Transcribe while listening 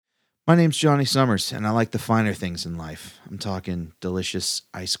My name's Johnny Summers, and I like the finer things in life. I'm talking delicious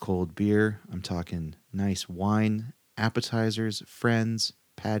ice-cold beer. I'm talking nice wine, appetizers, friends,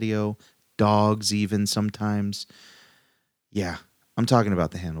 patio, dogs even sometimes. Yeah, I'm talking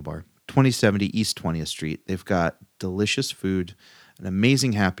about the Handlebar, 2070 East 20th Street. They've got delicious food, an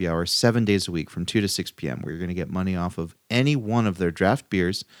amazing happy hour 7 days a week from 2 to 6 p.m. where you're going to get money off of any one of their draft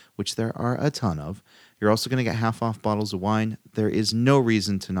beers, which there are a ton of. You're also going to get half off bottles of wine. There is no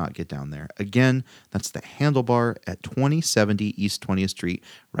reason to not get down there. Again, that's the Handlebar at 2070 East 20th Street,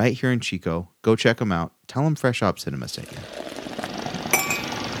 right here in Chico. Go check them out. Tell them Fresh Hop Cinema sent you.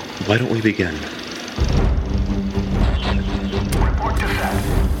 Why don't we begin? Report to set.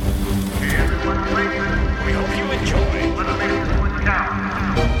 Everyone ready? We hope you enjoy. Little bit going down.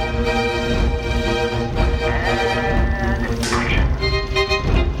 And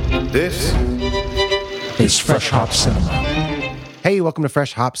action. This is Fresh Hop Cinema. Hey, welcome to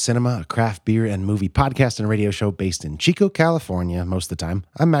Fresh Hop Cinema, a craft beer and movie podcast and radio show based in Chico, California, most of the time.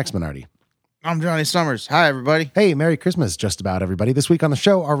 I'm Max Minardi. I'm Johnny Summers. Hi, everybody. Hey, Merry Christmas, just about everybody. This week on the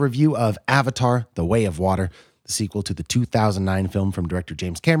show, our review of Avatar, The Way of Water, the sequel to the 2009 film from director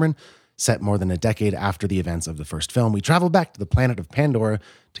James Cameron, set more than a decade after the events of the first film. We travel back to the planet of Pandora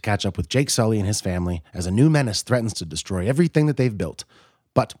to catch up with Jake Sully and his family as a new menace threatens to destroy everything that they've built.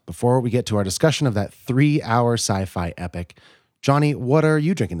 But before we get to our discussion of that 3-hour sci-fi epic, Johnny, what are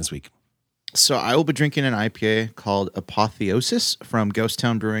you drinking this week? So I will be drinking an IPA called Apotheosis from Ghost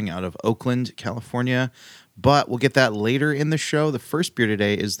Town Brewing out of Oakland, California. But we'll get that later in the show. The first beer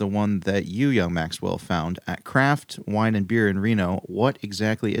today is the one that you, young Maxwell, found at Craft Wine and Beer in Reno. What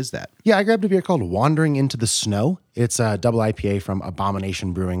exactly is that? Yeah, I grabbed a beer called Wandering into the Snow. It's a double IPA from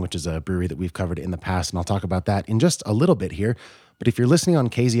Abomination Brewing, which is a brewery that we've covered in the past, and I'll talk about that in just a little bit here. But if you're listening on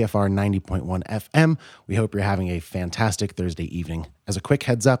KZFR 90.1 FM, we hope you're having a fantastic Thursday evening. As a quick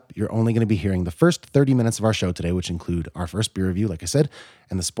heads up, you're only going to be hearing the first 30 minutes of our show today, which include our first beer review, like I said,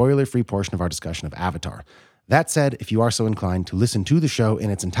 and the spoiler-free portion of our discussion of Avatar. That said, if you are so inclined to listen to the show in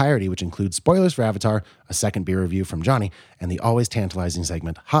its entirety, which includes spoilers for Avatar, a second beer review from Johnny, and the always tantalizing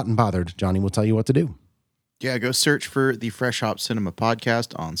segment, Hot and Bothered, Johnny will tell you what to do. Yeah, go search for the Fresh Hop Cinema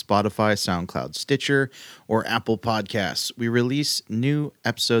podcast on Spotify, SoundCloud, Stitcher, or Apple Podcasts. We release new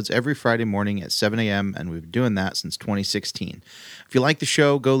episodes every Friday morning at 7 a.m., and we've been doing that since 2016. If you like the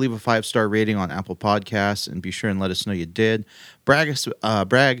show, go leave a 5-star rating on Apple Podcasts, and be sure and let us know you did. Brag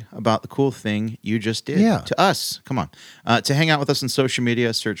about the cool thing you just did to us. Come on. To hang out with us on social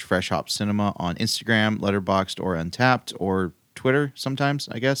media, search Fresh Hop Cinema on Instagram, Letterboxd, or Untappd, or Twitter sometimes,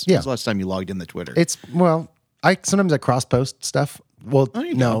 I guess. Yeah. When's the last time you logged in the Twitter? I sometimes cross-post stuff. Well,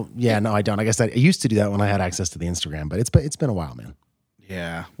 no, I don't. I guess I used to do that when I had access to the Instagram, but it's been a while, man.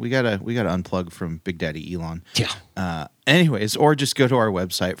 Yeah, we gotta unplug from Big Daddy Elon. Yeah. Anyways, or just go to our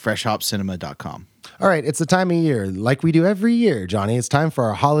website, freshhopcinema.com. All right, it's the time of year, like we do every year, Johnny. It's time for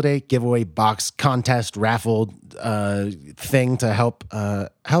our holiday giveaway box contest raffle thing to help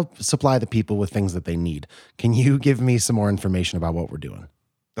supply the people with things that they need. Can you give me some more information about what we're doing?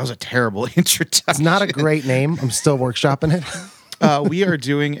 That was a terrible introduction. It's not a great name. I'm still workshopping it. We are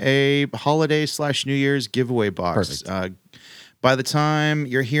doing a holiday/New Year's giveaway box. Perfect. By the time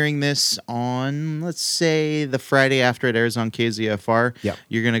you're hearing this on, let's say, the Friday after it airs on KZFR,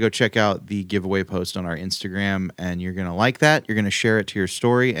 you're going to go check out the giveaway post on our Instagram, and you're going to like that. You're going to share it to your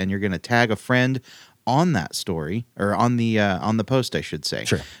story, and you're going to tag a friend on that story, or on the post, I should say.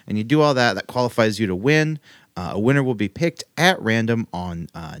 Sure. And you do all that. That qualifies you to win. A winner will be picked at random on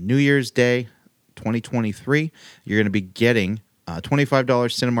New Year's Day 2023. You're going to be getting $25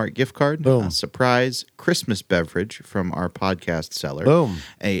 Cinemark gift card, a surprise Christmas beverage from our podcast seller,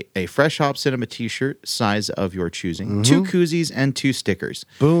 a Fresh Hop Cinema t-shirt, size of your choosing, 2 koozies, and 2 stickers.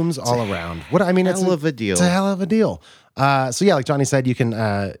 Booms all around. It's a deal. It's a hell of a deal. So yeah, like Johnny said, you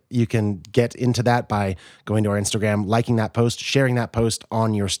can get into that by going to our Instagram, liking that post, sharing that post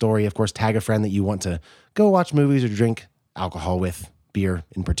on your story. Of course, tag a friend that you want to go watch movies or drink alcohol with, beer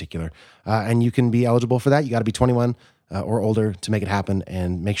in particular, and you can be eligible for that. You got to be 21 or older to make it happen,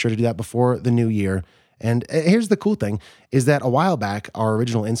 and make sure to do that before the new year. And here's the cool thing, is that a while back, our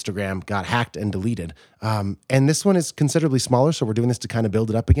original Instagram got hacked and deleted. And this one is considerably smaller, so we're doing this to kind of build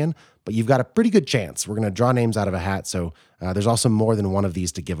it up again. But you've got a pretty good chance. We're going to draw names out of a hat, so there's also more than one of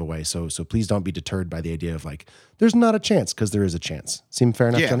these to give away. So please don't be deterred by the idea of, like, there's not a chance, because there is a chance. Seem fair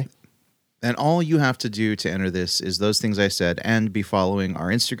enough, Johnny? And all you have to do to enter this is those things I said, and be following our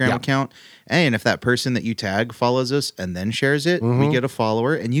Instagram account. And if that person that you tag follows us and then shares it, we get a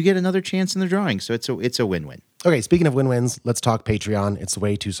follower, and you get another chance in the drawing. So it's a win-win. Okay, speaking of win-wins, let's talk Patreon. It's a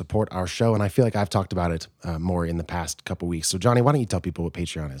way to support our show, and I feel like I've talked about it more in the past couple weeks. So, Johnny, why don't you tell people what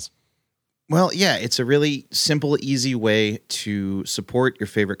Patreon is? Well, yeah, it's a really simple, easy way to support your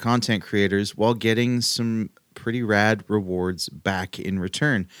favorite content creators while getting some pretty rad rewards back in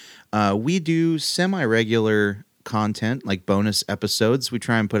return. We do semi-regular content, like bonus episodes. We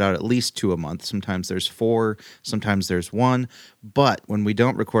try and put out at least 2 a month. Sometimes there's 4, sometimes there's 1. But when we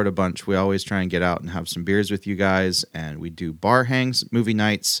don't record a bunch, we always try and get out and have some beers with you guys. And we do bar hangs, movie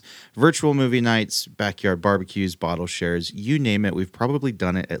nights, virtual movie nights, backyard barbecues, bottle shares, you name it. We've probably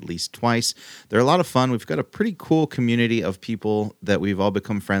done it at least twice. They're a lot of fun. We've got a pretty cool community of people that we've all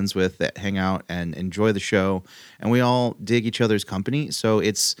become friends with that hang out and enjoy the show. And we all dig each other's company. So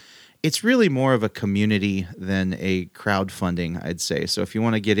it's really more of a community than a crowdfunding, I'd say. So if you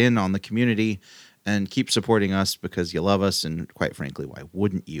want to get in on the community and keep supporting us because you love us, and quite frankly, why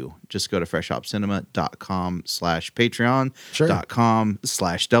wouldn't you? Just go to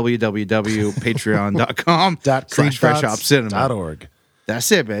freshhopcinema.com/patreon.com/www.patreon.com/freshhopcinema.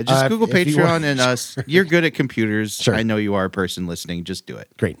 That's it, man. Just Google Patreon and us. You're good at computers. Sure. I know you are a person listening. Just do it.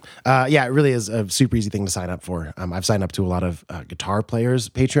 Great. Yeah, it really is a super easy thing to sign up for. I've signed up to a lot of guitar players'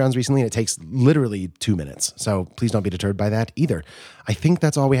 Patreons recently, and it takes literally 2 minutes. So please don't be deterred by that either. I think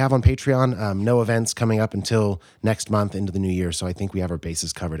that's all we have on Patreon. No events coming up until next month into the new year. So I think we have our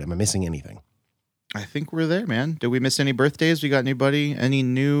bases covered. Am I missing anything? I think we're there, man. Did we miss any birthdays? We got anybody? Any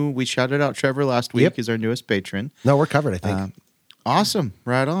new? We shouted out Trevor last week. Yep. He's our newest patron. No, we're covered, I think. Awesome.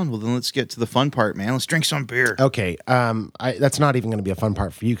 Right on. Well, then let's get to the fun part, man. Let's drink some beer. Okay. That's not even going to be a fun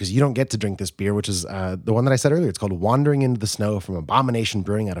part for you because you don't get to drink this beer, which is the one that I said earlier. It's called Wandering into the Snow from Abomination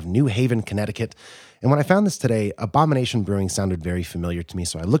Brewing out of New Haven, Connecticut. And when I found this today, Abomination Brewing sounded very familiar to me.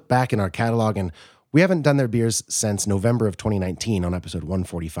 So I looked back in our catalog, and we haven't done their beers since November of 2019 on episode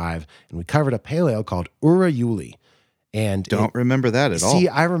 145. And we covered a pale ale called Ura Yuli. And don't remember that at all. See,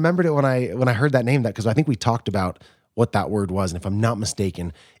 I remembered it when I heard that name, because I think we talked about what that word was. And if I'm not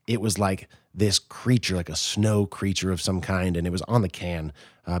mistaken, it was like this creature, like a snow creature of some kind. And it was on the can,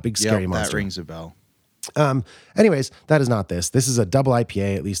 big scary monster. That rings a bell. Anyways, that is not this. This is a double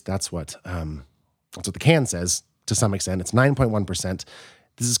IPA. At least that's what the can says to some extent. It's 9.1%.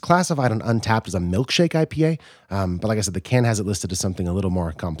 This is classified on Untappd as a milkshake IPA. But like I said, the can has it listed as something a little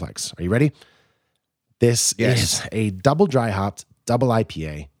more complex. Are you ready? This is a double dry hopped double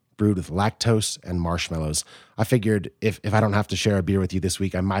IPA brewed with lactose and marshmallows. I figured if I don't have to share a beer with you this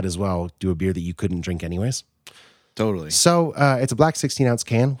week, I might as well do a beer that you couldn't drink anyways. Totally. So it's a black 16-ounce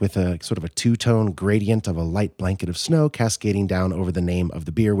can with a sort of a two-tone gradient of a light blanket of snow cascading down over the name of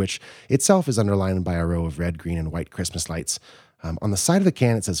the beer, which itself is underlined by a row of red, green, and white Christmas lights. On the side of the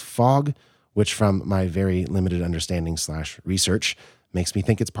can, it says Fog, which from my very limited understanding / research makes me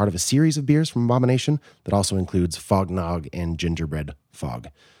think it's part of a series of beers from Abomination that also includes Fog Nog and Gingerbread Fog.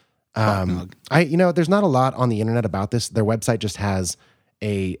 There's not a lot on the internet about this. Their website just has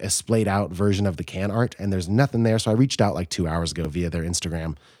a splayed out version of the can art, and there's nothing there. So I reached out like 2 hours ago via their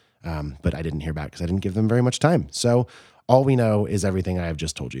Instagram, but I didn't hear back because I didn't give them very much time. So all we know is everything I have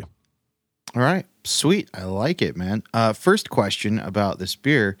just told you. All right. Sweet. I like it, man. First question about this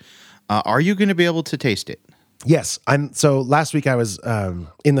beer. Are you going to be able to taste it? Yes. So last week I was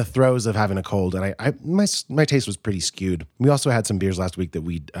in the throes of having a cold, and my taste was pretty skewed. We also had some beers last week that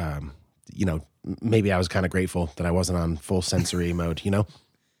we, maybe I was kind of grateful that I wasn't on full sensory mode,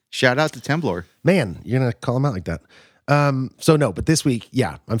 Shout out to Temblor. Man, you're going to call him out like that. But this week,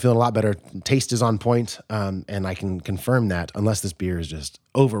 yeah, I'm feeling a lot better. Taste is on point, and I can confirm that unless this beer is just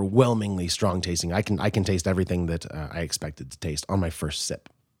overwhelmingly strong tasting, I can taste everything that I expected to taste on my first sip.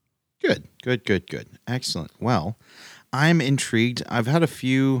 Good. Excellent. Well, I'm intrigued. I've had a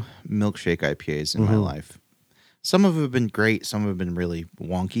few milkshake IPAs in my life. Some of them have been great. Some have been really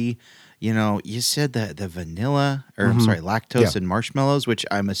wonky. You said that the vanilla, lactose and marshmallows, which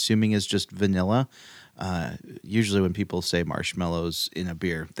I'm assuming is just vanilla. Usually when people say marshmallows in a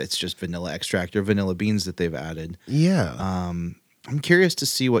beer, that's just vanilla extract or vanilla beans that they've added. Yeah. I'm curious to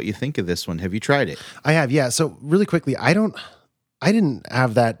see what you think of this one. Have you tried it? I have, yeah. So really quickly, I didn't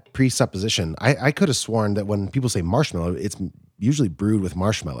have that presupposition. I could have sworn that when people say marshmallow, it's usually brewed with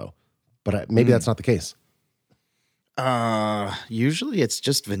marshmallow, but maybe that's not the case. Usually it's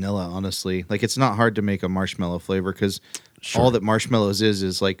just vanilla, honestly. Like, it's not hard to make a marshmallow flavor because all that marshmallows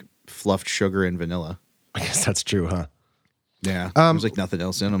is like fluffed sugar and vanilla. I guess that's true, huh? Yeah. There's like nothing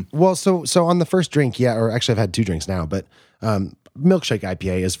else in them. Well, so on the first drink, yeah, or actually I've had 2 drinks now, but milkshake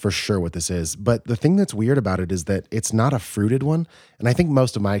IPA is for sure what this is. But the thing that's weird about it is that it's not a fruited one. And I think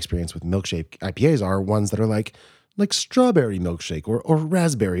most of my experience with milkshake IPAs are ones that are like strawberry milkshake or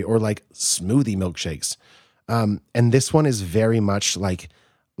raspberry or like smoothie milkshakes. And this one is very much like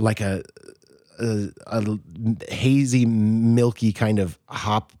a a hazy, milky kind of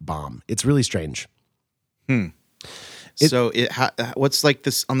hop bomb. It's really strange. So what's like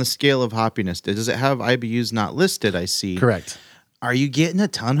this on the scale of hoppiness? Does it have IBUs not listed? I see. Correct. Are you getting a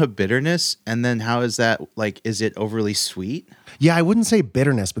ton of bitterness? And then how is that like? Is it overly sweet? Yeah, I wouldn't say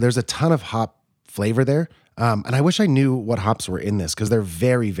bitterness, but there's a ton of hop flavor there. And I wish I knew what hops were in this because they're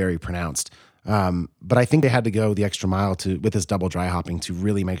very, very pronounced. But I think they had to go the extra mile with this double dry hopping to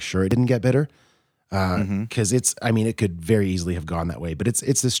really make sure it didn't get bitter. Because it could very easily have gone that way. But it's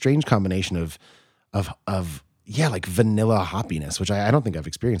this strange combination of like vanilla hoppiness, which I don't think I've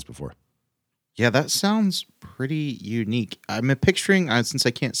experienced before. Yeah, that sounds pretty unique. I'm picturing, since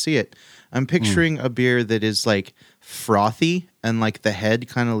I can't see it, I'm picturing a beer that is like frothy and like the head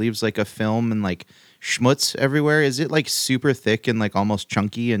kind of leaves like a film and like schmutz everywhere. Is it like super thick and like almost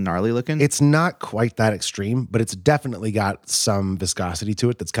chunky and gnarly looking? It's not quite that extreme, but it's definitely got some viscosity to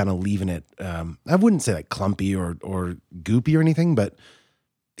it that's kind of leaving it. I wouldn't say like clumpy or goopy or anything, but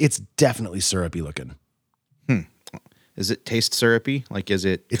it's definitely syrupy looking. Is it taste syrupy? Like, is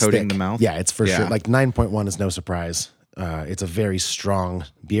it It's coating thick. the mouth? Yeah, it's for sure. Like 9.1 is no surprise. It's a very strong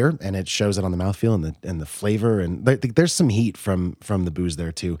beer, and it shows it on the mouthfeel and the flavor. And there's some heat from the booze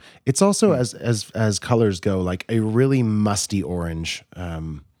there too. It's also as colors go, like a really musty orange,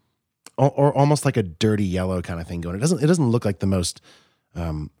 or almost like a dirty yellow kind of thing going. It doesn't look like the most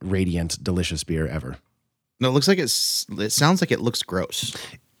radiant, delicious beer ever. No, it looks like it sounds like it looks gross.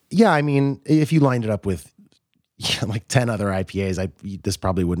 Yeah, I mean, if you lined it up with like 10 other IPAs, this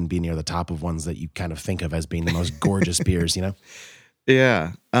probably wouldn't be near the top of ones that you kind of think of as being the most gorgeous beers, you know?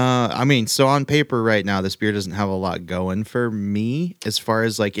 Yeah. So on paper right now, this beer doesn't have a lot going for me as far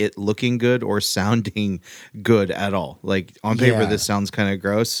as like it looking good or sounding good at all. Like on paper, This sounds kind of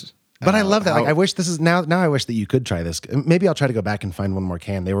gross. But I love that. Like I wish this is now I wish that you could try this. Maybe I'll try to go back and find one more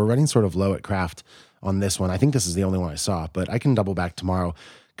can. They were running sort of low at craft on this one. I think this is the only one I saw, but I can double back tomorrow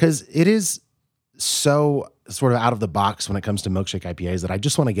because it is so sort of out of the box when it comes to milkshake IPAs that I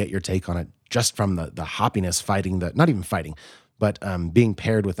just want to get your take on it just from the hoppiness not even fighting, but being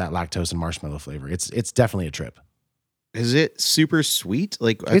paired with that lactose and marshmallow flavor. It's definitely a trip. Is it super sweet?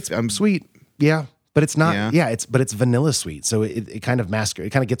 Like I'm sweet. Yeah. But it's not, Yeah. but it's vanilla sweet. So it kind of it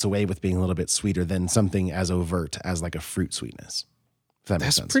kind of gets away with being a little bit sweeter than something as overt as like a fruit sweetness. If that makes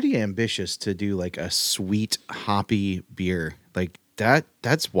That's sense. pretty ambitious to do like a sweet hoppy beer. Like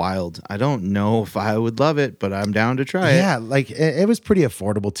that's wild. I don't know if I would love it, but I'm down to try it. Yeah, like it was pretty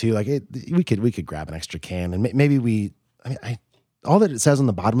affordable too. Like we could grab an extra can and maybe all that it says on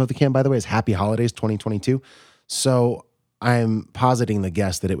the bottom of the can, by the way, is Happy Holidays 2022. So I'm positing the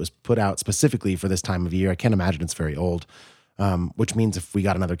guess that it was put out specifically for this time of year. I can't imagine it's very old, which means if we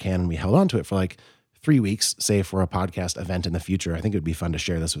got another can and we held on to it for like 3 weeks, say for a podcast event in the future, I think it would be fun to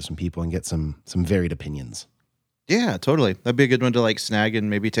share this with some people and get some varied opinions. Yeah, totally. That'd be a good one to like snag and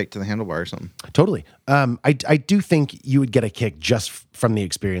maybe take to the handlebar or something. Totally. I do think you would get a kick just from the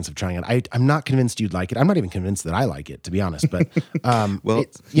experience of trying it. I'm not convinced you'd like it. I'm not even convinced that I like it, to be honest. But Well,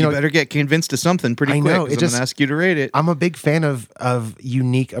 you better get convinced to something pretty quick. know, I'm going to ask you to rate it. I'm a big fan of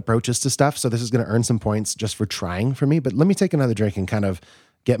unique approaches to stuff, so this is going to earn some points just for trying for me. But let me take another drink and kind of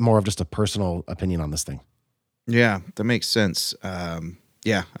get more of just a personal opinion on this thing. Yeah, that makes sense.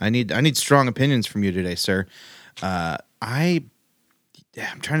 Yeah, I need strong opinions from you today, sir. I'm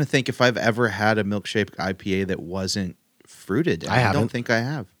trying to think if I've ever had a milkshake IPA that wasn't fruited. I haven't. don't think I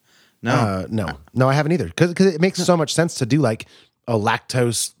have. No. No, I haven't either. Because it makes so much sense to do like a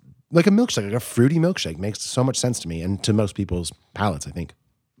lactose, like a milkshake, like a fruity milkshake makes so much sense to me and to most people's palates, I think.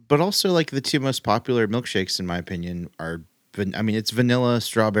 But also, like the two most popular milkshakes, in my opinion, are it's vanilla,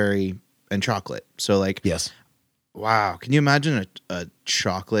 strawberry, and chocolate. So, like, Yes. wow, can you imagine a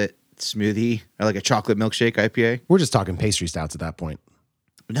chocolate smoothie or like a chocolate milkshake IPA? We're just talking pastry stouts at that point.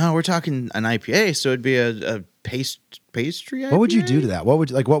 No, we're talking an IPA, so it'd be a pastry IPA? What would you do to that? What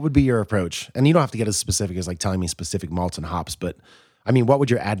would be your approach? And you don't have to get as specific as like telling me specific malts and hops, but I mean, what would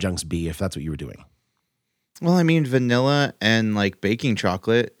your adjuncts be if that's what you were doing? Well, I mean, vanilla and like baking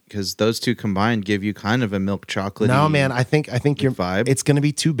chocolate, because those two combined give you kind of a milk chocolate. No, man, I think your vibe. It's going to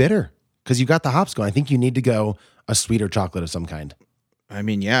be too bitter because you got the hops going. I think you need to go a sweeter chocolate of some kind. I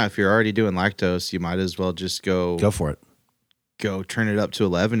mean, yeah, if you're already doing lactose, you might as well just go for it. Go turn it up to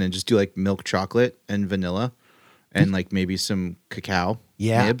 11 and just do like milk chocolate and vanilla and like maybe some cacao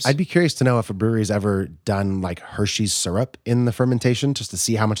nibs. I'd be curious to know if a brewery's ever done like Hershey's syrup in the fermentation just to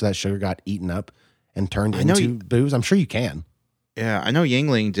see how much of that sugar got eaten up and turned into booze. I'm sure you can. Yeah, I know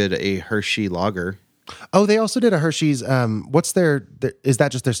Yingling did a Hershey lager. Oh, they also did a Hershey's. What's their is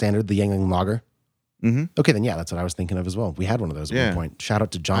that just their standard, the Yingling lager? Okay, then yeah, that's what I was thinking of as well. We had one of those at Yeah. one point. Shout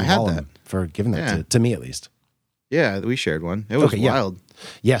out to John I had Wallum that. for giving that Yeah. to me at least. Yeah, we shared one. It was Okay, yeah. wild.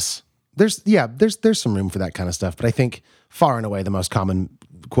 Yes. There's some room for that kind of stuff, but I think far and away the most common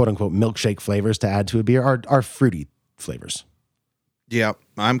quote unquote milkshake flavors to add to a beer are fruity flavors. Yeah,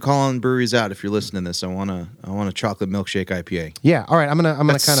 I'm calling breweries out. If you're listening to this, I want a chocolate milkshake IPA. Yeah. All right. I'm gonna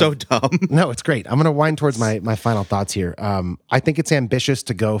That's kind so of dumb. No, it's great. I'm gonna wind towards my final thoughts here. I think it's ambitious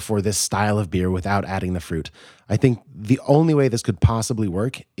to go for this style of beer without adding the fruit. I think the only way this could possibly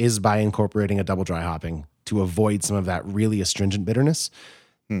work is by incorporating a double dry hopping to avoid some of that really astringent bitterness.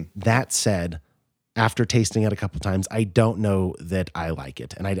 That said, after tasting it a couple times, I don't know that I like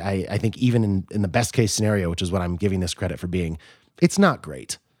it. And I think even in the best case scenario, which is what I'm giving this credit for being, it's not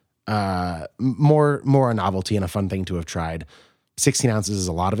great. More a novelty and a fun thing to have tried. 16 ounces is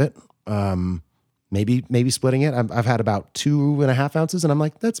a lot of it. Maybe splitting it. I've had about 2.5 ounces, and I'm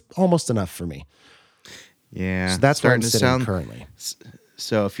like, that's almost enough for me. Yeah, So that's where I'm starting to sitting sound. currently.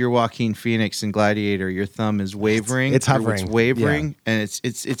 So if you're Joaquin Phoenix in Gladiator, your thumb is wavering. It's hovering. It's wavering, and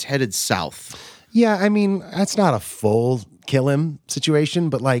it's headed south. Yeah, I mean, that's not a full kill him situation,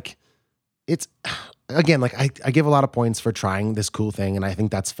 but like, it's again, like I give a lot of points for trying this cool thing, and I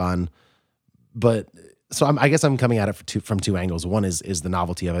think that's fun. But so I guess I'm coming at it from two angles. One is the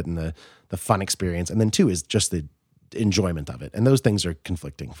novelty of it and the fun experience, and then two is just the enjoyment of it, and those things are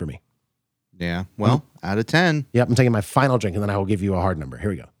conflicting for me. Yeah. Well, out of 10. Yep, I'm taking my final drink, and then I will give you a hard number. Here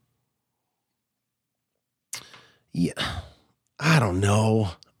we go. Yeah, I don't know,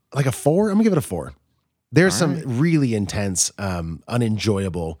 like a 4. I'm gonna give it a 4. There's some really intense,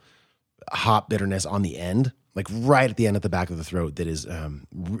 unenjoyable hop bitterness on the end, like right at the end at the back of the throat, that is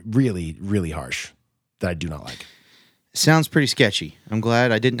really, really harsh, that I do not like. Sounds pretty sketchy. I'm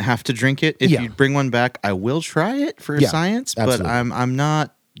glad I didn't have to drink it. If Yeah. you bring one back, I will try it for Yeah, science, but absolutely. I'm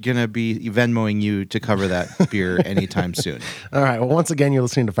not gonna be Venmoing you to cover that beer anytime soon. All right. Well, once again, you're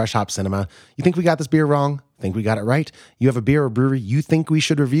listening to Fresh Hop Cinema. You think we got this beer wrong? Think we got it right? You have a beer or brewery you think we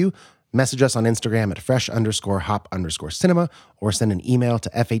should review? Message us on Instagram at fresh_hop_cinema or send an email to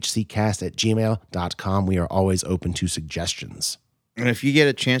fhccast@gmail.com. We are always open to suggestions. And if you get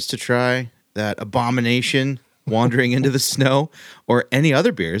a chance to try that Abomination Wandering into the Snow or any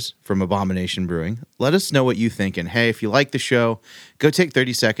other beers from Abomination Brewing, let us know what you think. And hey, if you like the show, go take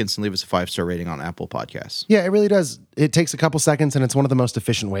 30 seconds and leave us a 5-star rating on Apple Podcasts. Yeah, it really does. It takes a couple seconds, and it's one of the most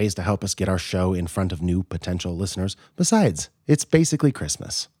efficient ways to help us get our show in front of new potential listeners. Besides, it's basically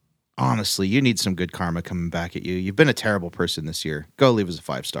Christmas. Honestly, you need some good karma coming back at you. You've been a terrible person this year. Go leave us a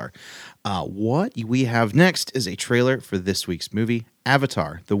 5-star. What we have next is a trailer for this week's movie,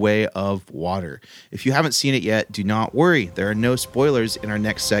 Avatar: The Way of Water. If you haven't seen it yet, do not worry. There are no spoilers in our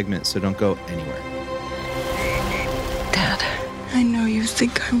next segment, so don't go anywhere. Dad, I know you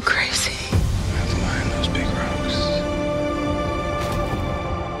think I'm crazy, Never mind those big rocks.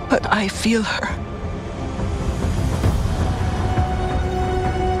 but I feel her.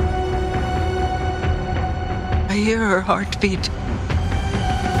 I hear her heartbeat.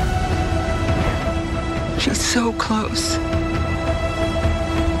 She's so close.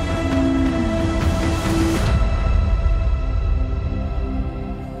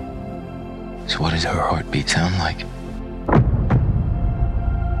 So what does her heartbeat sound like?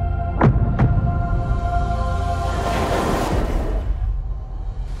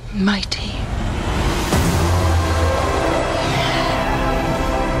 Mighty.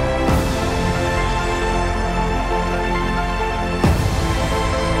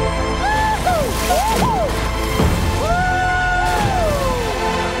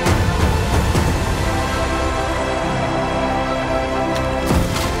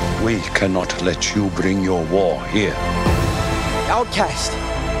 We cannot let you bring your war here. Outcast.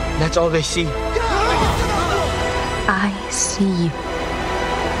 That's all they see. I see you.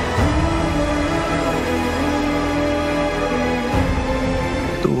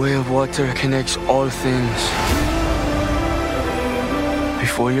 The way of water connects all things.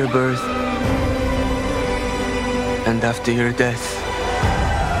 Before your birth and after your death.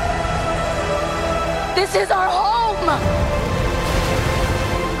 This is our home!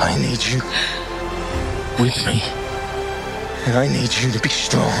 I need you with me. And I need you to be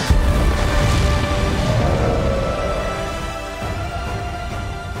strong.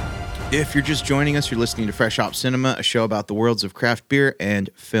 If you're just joining us, you're listening to Fresh Hop Cinema, a show about the worlds of craft beer and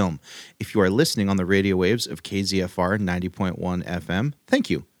film. If you are listening on the radio waves of KZFR 90.1 FM, thank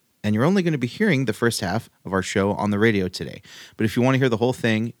you. and you're only going to be hearing the first half of our show on the radio today. But if you want to hear the whole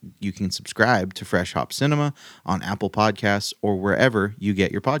thing, you can subscribe to Fresh Hop Cinema on Apple Podcasts or wherever you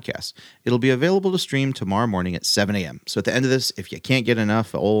get your podcasts. It'll be available to stream tomorrow morning at 7 a.m. So at the end of this, if you can't get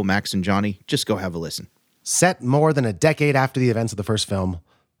enough of old Max and Johnny, just go have a listen. Set more than a decade after the events of the first film,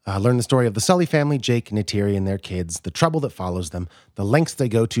 learn the story of the Sully family, Jake, Neytiri, and their kids, the trouble that follows them, the lengths they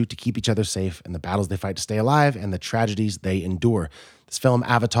go to keep each other safe, and the battles they fight to stay alive, and the tragedies they endure. This film,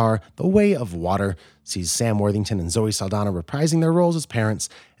 Avatar, The Way of Water, sees Sam Worthington and Zoe Saldana reprising their roles as parents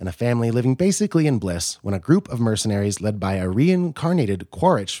and a family living basically in bliss when a group of mercenaries led by a reincarnated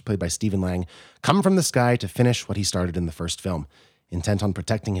Quaritch, played by Stephen Lang, come from the sky to finish what he started in the first film. Intent on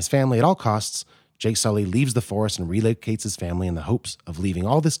protecting his family at all costs, Jake Sully leaves the forest and relocates his family in the hopes of leaving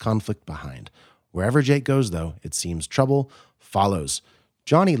all this conflict behind. Wherever Jake goes, though, it seems trouble follows.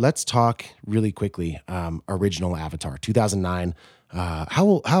 Johnny, let's talk really quickly. Original Avatar, 2009.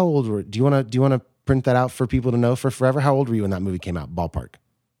 How old were? Do you want to print that out for people to know for forever? How old were you when that movie came out? Ballpark.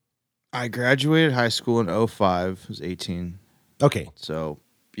 I graduated high school in 2005. I was 18. Okay. So,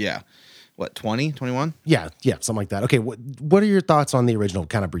 yeah. What, 20, 21? Yeah, something like that. Okay, what are your thoughts on the original,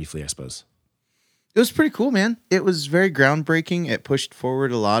 kind of briefly, I suppose? It was pretty cool, man. It was very groundbreaking. It pushed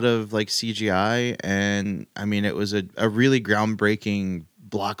forward a lot of like CGI, and I mean, it was a really groundbreaking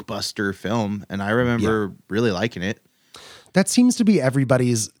blockbuster film, and I remember really liking it. That seems to be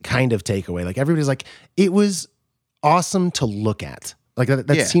everybody's kind of takeaway. Like everybody's like, it was awesome to look at. Like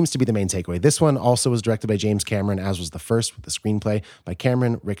that seems to be the main takeaway. This one also was directed by James Cameron, as was the first, with the screenplay by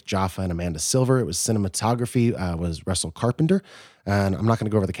Cameron, Rick Jaffa, and Amanda Silver. It was cinematography was Russell Carpenter. And I'm not going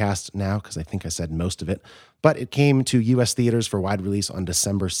to go over the cast now because I think I said most of it. But it came to U.S. theaters for wide release on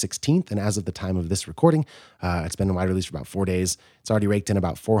December 16th. And as of the time of this recording, it's been in wide release for about 4 days. It's already raked in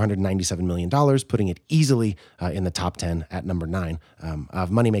about $497 million, putting it easily in the top 10 at number 9 of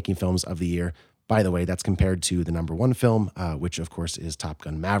money-making films of the year. By the way, that's compared to the number 1 film, which of course is Top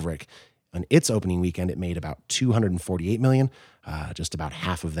Gun Maverick. On its opening weekend, it made about $248 million, just about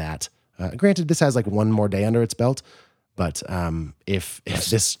half of that. Granted, this has like one more day under its belt. But if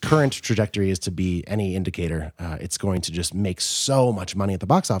this current trajectory is to be any indicator, it's going to just make so much money at the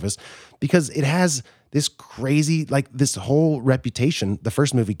box office because it has this crazy, like this whole reputation the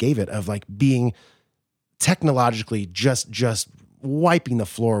first movie gave it of like being technologically just wiping the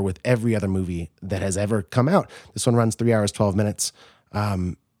floor with every other movie that has ever come out. This one runs 3 hours, 12 minutes.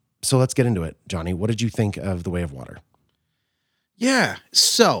 So let's get into it. Johnny, what did you think of The Way of Water? Yeah,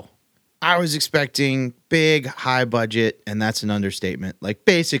 so I was expecting big, high budget, and that's an understatement. Like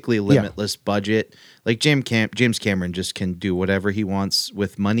basically limitless budget. Like James Cameron just can do whatever he wants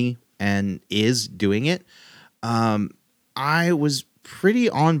with money and is doing it. I was pretty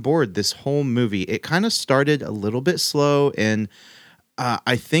on board this whole movie. It kind of started a little bit slow, and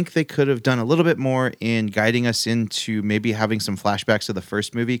I think they could have done a little bit more in guiding us into maybe having some flashbacks of the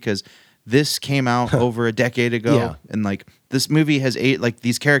first movie because this came out over a decade ago, and like this movie has like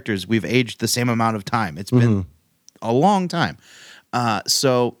these characters, we've aged the same amount of time. It's been a long time.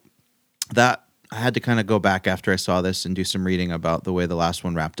 So that I had to kind of go back after I saw this and do some reading about the way the last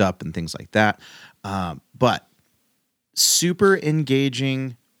one wrapped up and things like that. But super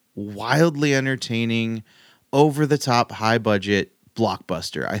engaging, wildly entertaining, over the top, high budget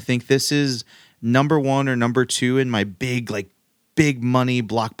blockbuster. I think this is number 1 or number 2 in my big money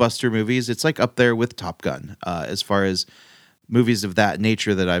blockbuster movies. It's like up there with Top Gun as far as movies of that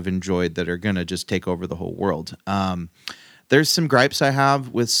nature that I've enjoyed that are going to just take over the whole world. There's some gripes I have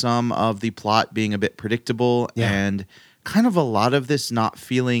with some of the plot being a bit predictable and kind of a lot of this not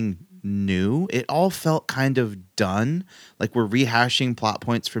feeling new. It all felt kind of done. Like we're rehashing plot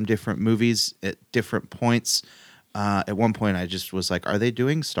points from different movies at different points. At one point I just was like, are they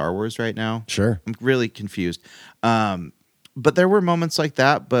doing Star Wars right now? Sure. I'm really confused. But there were moments like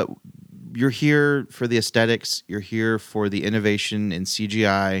that, but you're here for the aesthetics. You're here for the innovation in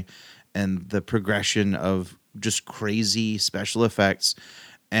CGI and the progression of just crazy special effects.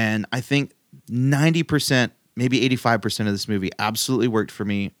 And I think 90%, maybe 85% of this movie absolutely worked for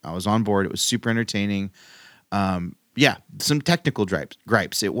me. I was on board. It was super entertaining. Some technical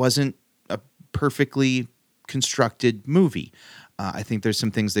gripes. It wasn't a perfectly constructed movie. I think there's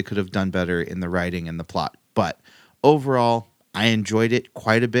some things they could have done better in the writing and the plot. But overall, I enjoyed it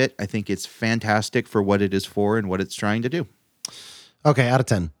quite a bit. I think it's fantastic for what it is for and what it's trying to do. Okay, out of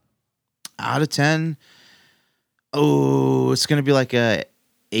 10. Out of 10, it's going to be like a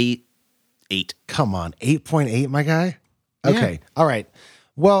 8. Come on, 8.8, my guy? Okay, all right.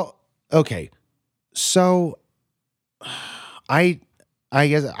 Well, okay. So I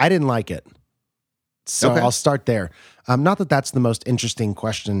guess I didn't like it. So Okay. I'll start there. Not that that's the most interesting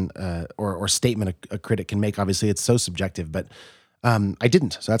question or statement a critic can make. Obviously, it's so subjective, but I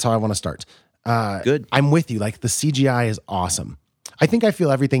didn't. So that's how I want to start. Good. I'm with you. Like, the CGI is awesome. I think I feel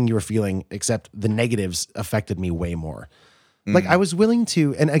everything you were feeling, except the negatives affected me way more. Like, I was willing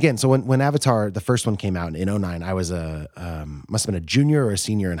to, and again, so when Avatar, the first one came out in 2009, I was must have been a junior or a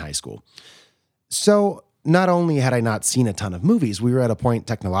senior in high school. So not only had I not seen a ton of movies, we were at a point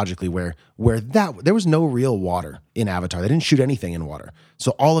technologically where there was no real water in Avatar. They didn't shoot anything in water.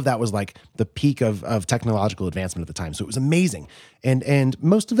 So all of that was like the peak of technological advancement at the time. So it was amazing. And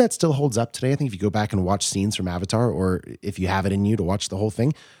most of that still holds up today. I think if you go back and watch scenes from Avatar, or if you have it in you to watch the whole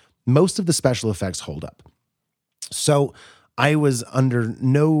thing, most of the special effects hold up. So I was under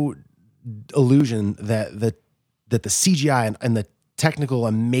no illusion that the CGI and the technical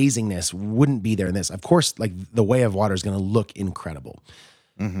amazingness wouldn't be there in this. Of course, like, The Way of Water is going to look incredible.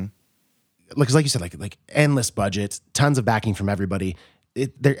 Like you said, like endless budget, tons of backing from everybody.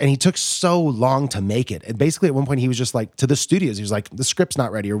 And he took so long to make it. And basically, at one point, he was just like, to the studios, he was like, the script's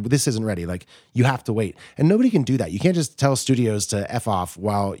not ready, or this isn't ready. Like, you have to wait. And nobody can do that. You can't just tell studios to F off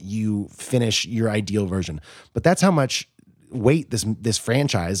while you finish your ideal version. But that's how much weight this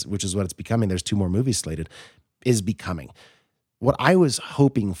franchise, which is what it's becoming, there's 2 more movies slated, is becoming. What I was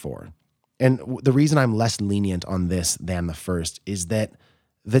hoping for, and the reason I'm less lenient on this than the first, is that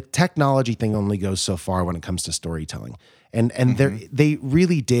the technology thing only goes so far when it comes to storytelling. And they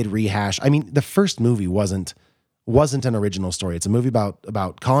really did rehash. I mean, the first movie wasn't an original story. It's a movie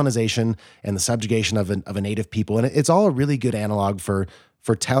about colonization and the subjugation of a native people. And it's all a really good analog for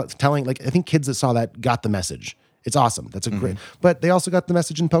telling, like, I think kids that saw that got the message. It's awesome. That's a great, but they also got the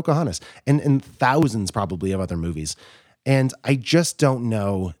message in Pocahontas and thousands probably of other movies. And I just don't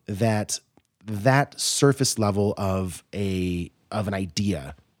know that surface level of an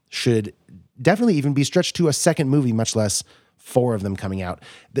idea should definitely even be stretched to a second movie, much less 4 of them coming out.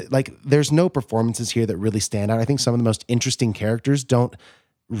 Like, there's no performances here that really stand out. I think some of the most interesting characters don't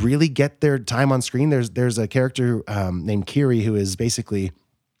really get their time on screen. There's a character named Kiri, who is basically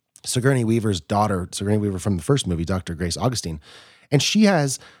Sigourney Weaver's daughter, Sigourney Weaver from the first movie, Dr. Grace Augustine. And she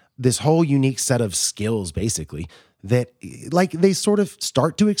has this whole unique set of skills, basically, that, like, they sort of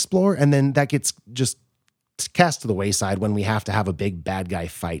start to explore, and then that gets just cast to the wayside when we have to have a big bad guy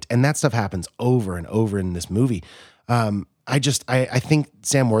fight. And that stuff happens over and over in this movie. I think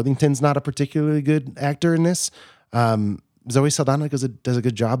Sam Worthington's not a particularly good actor in this. Zoe Saldana does a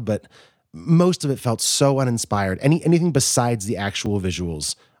good job, but most of it felt so uninspired. Anything besides the actual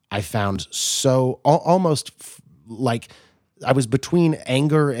visuals, I found so almost like I was between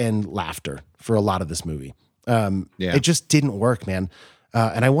anger and laughter for a lot of this movie. It just didn't work, man.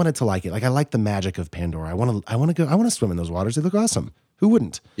 And I wanted to like it. Like, I like the magic of Pandora. I want to swim in those waters. They look awesome. Who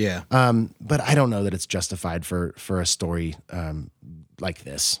wouldn't? Yeah. But I don't know that it's justified for a story like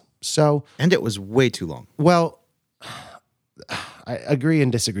this. So, and it was way too long. Well, I agree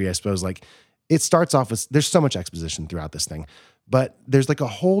and disagree, I suppose. Like, it starts off with, there's so much exposition throughout this thing, but there's like a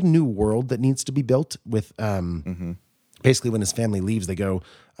whole new world that needs to be built with, basically when his family leaves, they go,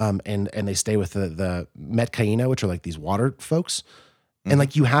 and they stay with the Metcaina, which are like these water folks. And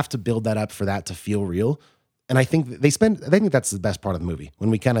like, you have to build that up for that to feel real. And I think I think that's the best part of the movie, when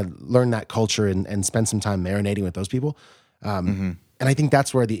we kind of learn that culture and spend some time marinating with those people. And I think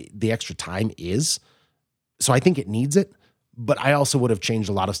that's where the extra time is. So I think it needs it, but I also would have changed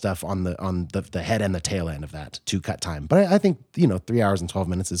a lot of stuff on the head and the tail end of that to cut time. But I think, 3 hours and 12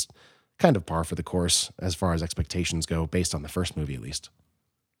 minutes is kind of par for the course as far as expectations go, based on the first movie, at least.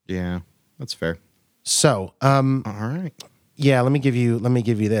 Yeah, that's fair. So, all right. Yeah, let me give you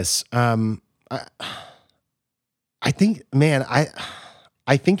this. I think, man,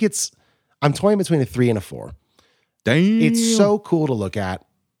 I think I'm toying between a 3 and a 4. Damn. It's so cool to look at,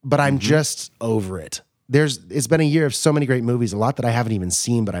 but I'm just over it. It's been a year of so many great movies, a lot that I haven't even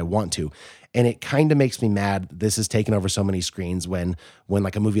seen, but I want to. And it kind of makes me mad this has taken over so many screens when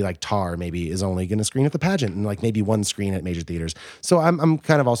like a movie like Tar maybe is only going to screen at the Pageant and like maybe one screen at major theaters. So I'm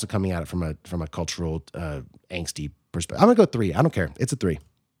kind of also coming at it from a cultural angsty perspective. I'm going to go 3. I don't care. It's a 3.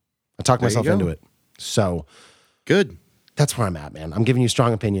 I talked myself into it. So good. That's where I'm at, man. I'm giving you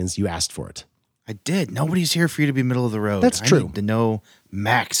strong opinions. You asked for it. I did. Nobody's here for you to be middle of the road. That's true. I need to know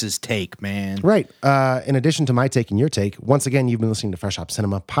Max's take, man. Right. In addition to my take and your take, once again, you've been listening to Fresh Hop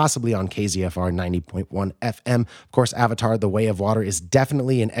Cinema, possibly on KZFR 90.1 FM. Of course, Avatar, The Way of Water is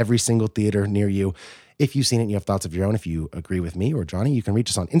definitely in every single theater near you. If you've seen it and you have thoughts of your own, if you agree with me or Johnny, you can reach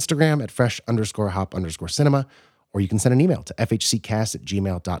us on Instagram at fresh_hop_cinema, or you can send an email to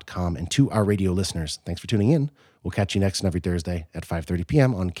fhccast@gmail.com. And to our radio listeners, thanks for tuning in. We'll catch you next and every Thursday at 5:30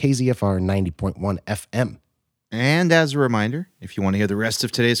 p.m. on KZFR 90.1 FM. And as a reminder, if you want to hear the rest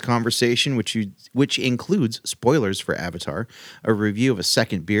of today's conversation, which includes spoilers for Avatar, a review of a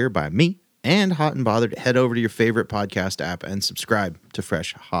second beer by me and Hot and Bothered, head over to your favorite podcast app and subscribe to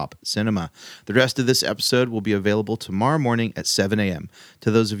Fresh Hop Cinema. The rest of this episode will be available tomorrow morning at 7 a.m.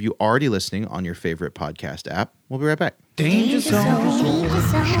 To those of you already listening on your favorite podcast app, we'll be right back. Danger Zone.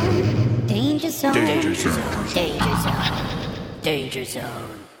 Danger zone. Danger zone. Danger Zone. Danger zone. Danger zone.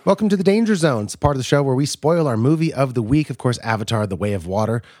 Welcome to the Danger Zone. It's part of the show where we spoil our movie of the week. Of course, Avatar, The Way of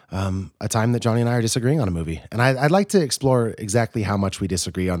Water, a time that Johnny and I are disagreeing on a movie. And I'd like to explore exactly how much we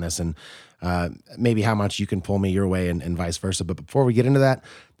disagree on this and maybe how much you can pull me your way and vice versa. But before we get into that,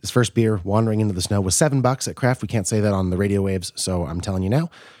 this first beer, Wandering into the Snow, was $7 at Craft. We can't say that on the radio waves, so I'm telling you now.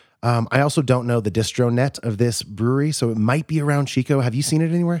 I also don't know the distro net of this brewery, so it might be around Chico. Have you seen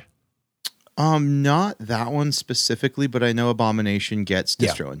it anywhere? Not that one specifically, but I know Abomination gets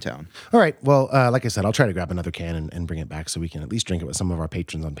distro in town. All right. Well, like I said, I'll try to grab another can and bring it back so we can at least drink it with some of our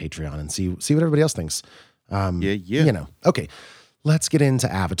patrons on Patreon and see what everybody else thinks. You know. Okay. Let's get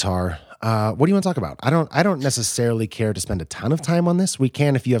into Avatar. What do you want to talk about? I don't necessarily care to spend a ton of time on this. We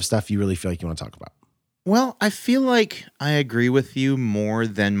can if you have stuff you really feel like you want to talk about. Well, I feel like I agree with you more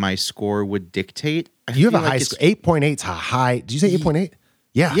than my score would dictate. You have a high score. 8.8 is a high. Did you say 8.8?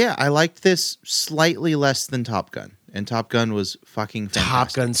 Yeah. Yeah, I liked this slightly less than Top Gun. And Top Gun was fucking fantastic.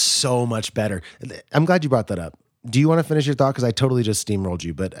 Top Gun's so much better. I'm glad you brought that up. Do you want to finish your thought? Because I totally just steamrolled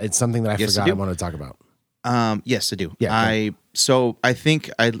you, but it's something that I forgot I wanted to talk about. Yes, I do. Yeah. So I think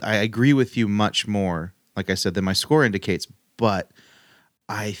I agree with you much more, like I said, than my score indicates, but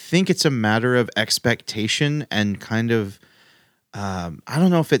I think it's a matter of expectation and kind of, I don't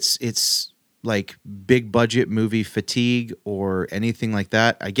know if it's like big budget movie fatigue or anything like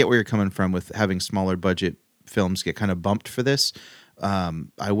that. I get where you're coming from with having smaller budget films get kind of bumped for this.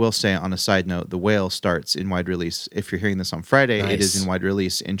 I will say on a side note, The Whale starts in wide release. If you're hearing this on Friday, It is in wide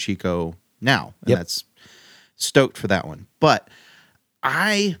release in Chico now. And that's stoked for that one. But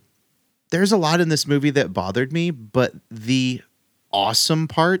there's a lot in this movie that bothered me, but the awesome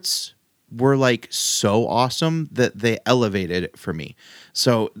parts were like so awesome that they elevated it for me.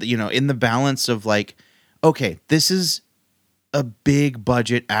 So, you know, in the balance of like, okay, this is a big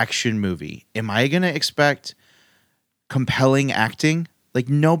budget action movie. Am I going to expect compelling acting? Like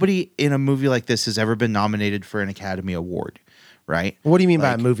nobody in a movie like this has ever been nominated for an Academy Award, right? What do you mean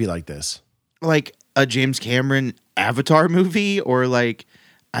by a movie like this? Like a James Cameron Avatar movie, or like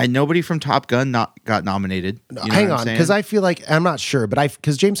nobody from Top Gun got nominated. You know Hang on, because I feel like I'm not sure, but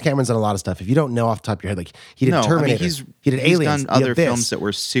because James Cameron's done a lot of stuff. If you don't know off the top of your head, like he did Terminator, he did Aliens, done other films that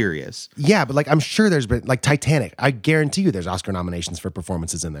were serious. Yeah, but like I'm sure there's been like Titanic. I guarantee you, there's Oscar nominations for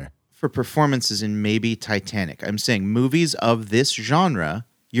performances in there. For performances in maybe Titanic, I'm saying movies of this genre,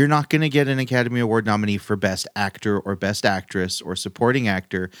 you're not going to get an Academy Award nominee for Best Actor or Best Actress or Supporting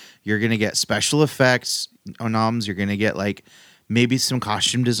Actor. You're going to get special effects noms. You're going to get like maybe some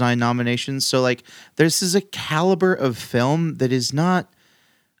costume design nominations. So like this is a caliber of film that is not,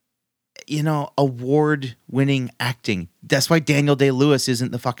 you know, award-winning acting. That's why Daniel Day-Lewis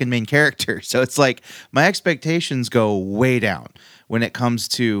isn't the fucking main character. So it's like my expectations go way down when it comes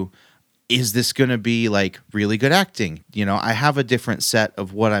to, is this going to be like really good acting? You know, I have a different set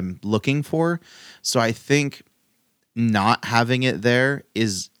of what I'm looking for. So I think not having it there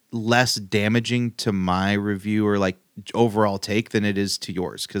is less damaging to my review or like overall take than it is to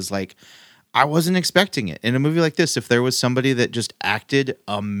yours. Cause like I wasn't expecting it in a movie like this. If there was somebody that just acted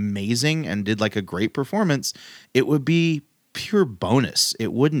amazing and did like a great performance, it would be pure bonus.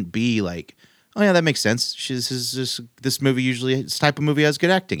 It wouldn't be like, oh yeah, that makes sense. This movie usually, this type of movie has good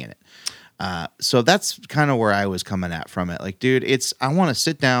acting in it. So that's kind of where I was coming at from it. Like, dude, I want to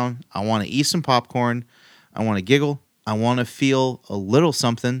sit down. I want to eat some popcorn. I want to giggle. I want to feel a little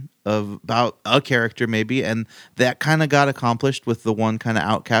something about a character maybe. And that kind of got accomplished with the one kind of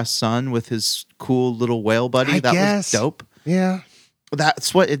outcast son with his cool little whale buddy. That was dope. Yeah.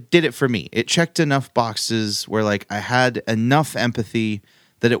 That's what it did it for me. It checked enough boxes where like I had enough empathy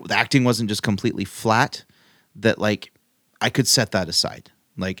that the acting wasn't just completely flat, that like I could set that aside.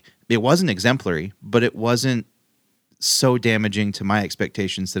 Like it wasn't exemplary, but it wasn't so damaging to my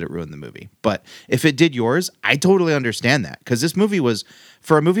expectations that it ruined the movie. But if it did yours, I totally understand that. Because this movie was,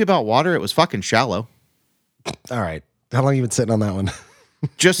 for a movie about water, it was fucking shallow. All right. How long have you been sitting on that one?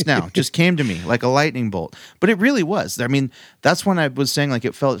 Just now. Just came to me like a lightning bolt. But it really was. I mean, that's when I was saying like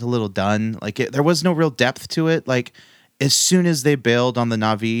it felt a little done. Like there was no real depth to it. Like as soon as they bailed on the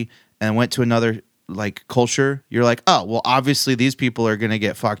Na'vi and went to another like culture, you're like, oh, well, obviously these people are going to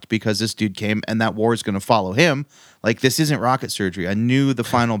get fucked because this dude came and that war is going to follow him. Like, this isn't rocket surgery. I knew the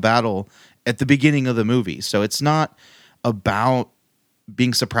final battle at the beginning of the movie. So it's not about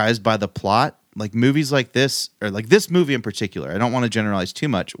being surprised by the plot. Like, movies like this, or like this movie in particular, I don't want to generalize too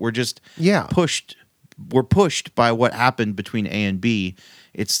much. We're just pushed. We're pushed by what happened between A and B.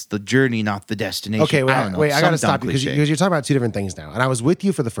 It's the journey, not the destination. Okay, wait, I got to stop you because cliche. you're talking about two different things now. And I was with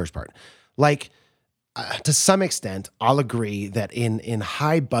you for the first part. Like, to some extent, I'll agree that in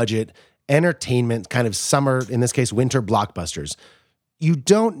high budget entertainment, kind of summer, in this case, winter blockbusters, you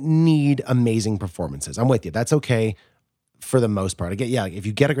don't need amazing performances. I'm with you. That's okay for the most part. I get, like, if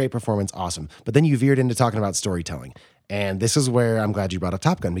you get a great performance, awesome. But then you veered into talking about storytelling. And this is where I'm glad you brought up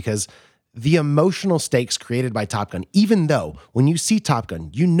Top Gun, because the emotional stakes created by Top Gun, even though when you see Top Gun,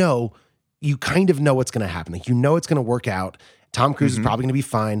 you kind of know what's going to happen. Like, you know it's going to work out. Tom Cruise is probably going to be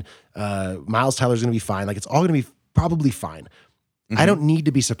fine. Miles Teller's going to be fine. Like, it's all going to be probably fine. I don't need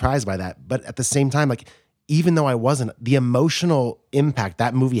to be surprised by that. But at the same time, like, even though I wasn't, the emotional impact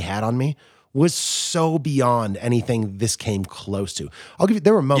that movie had on me was so beyond anything this came close to. I'll give you,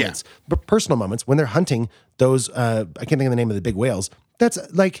 there were moments, but personal moments when they're hunting those, I can't think of the name of the big whales. That's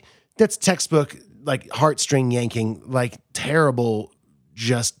textbook, like, heartstring yanking, like, terrible,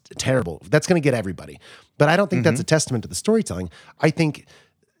 just terrible. That's going to get everybody. But I don't think that's a testament to the storytelling. I think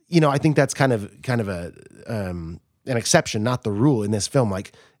that's kind of an exception, not the rule in this film.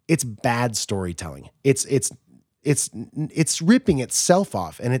 Like, it's bad storytelling. It's ripping itself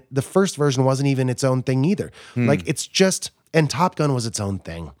off. And the first version wasn't even its own thing either. Like, it's just, and Top Gun was its own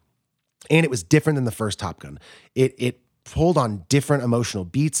thing. And it was different than the first Top Gun. It pulled on different emotional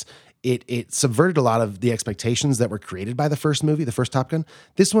beats. It subverted a lot of the expectations that were created by the first movie, the first Top Gun.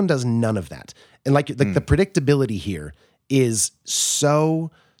 This one does none of that. And like the predictability here is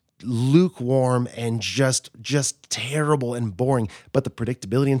so lukewarm and just terrible and boring. But the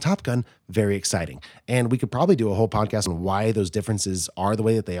predictability in Top Gun, very exciting. And we could probably do a whole podcast on why those differences are the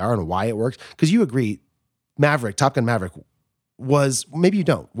way that they are and why it works. Because you agree, Top Gun Maverick was, maybe you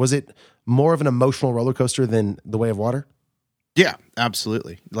don't, was it more of an emotional roller coaster than The Way of Water? Yeah,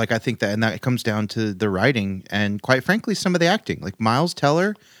 absolutely. Like, I think that comes down to the writing and, quite frankly, some of the acting. Like, Miles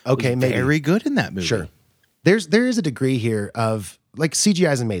Teller was very good in that movie. Sure. There is a degree here of, like,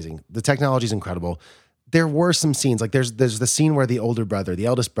 CGI is amazing. The technology is incredible. There were some scenes, like there's the scene where the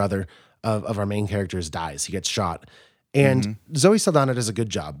eldest brother of our main characters dies. He gets shot. And Zoe Saldana does a good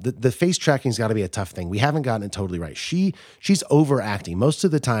job. The face tracking's got to be a tough thing. We haven't gotten it totally right. She's overacting. Most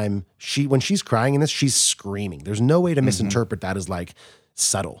of the time, when she's crying in this, she's screaming. There's no way to misinterpret that as, like,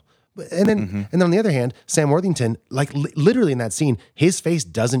 subtle. And then on the other hand, Sam Worthington, like, literally in that scene, his face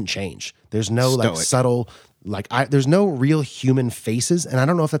doesn't change. There's no like subtle, like, there's no real human faces. And I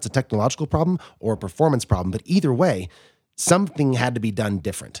don't know if that's a technological problem or a performance problem, but either way, something had to be done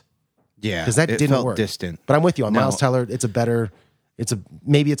different. Yeah, because that didn't felt work. Distant. But I'm with you on Miles Teller.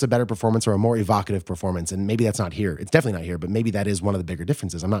 Maybe it's a better performance or a more evocative performance, and maybe that's not here. It's definitely not here, but maybe that is one of the bigger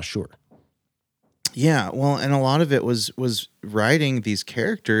differences. I'm not sure. Yeah, well, and a lot of it was writing these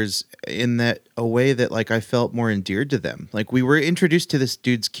characters in a way that, like, I felt more endeared to them. Like, we were introduced to this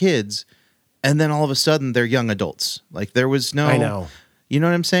dude's kids, and then all of a sudden they're young adults. Like, there was no, I know. You know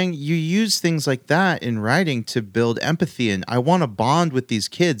what I'm saying? You use things like that in writing to build empathy, and I want to bond with these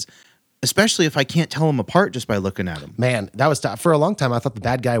kids. Especially if I can't tell them apart just by looking at them. Man, that was tough. For a long time, I thought the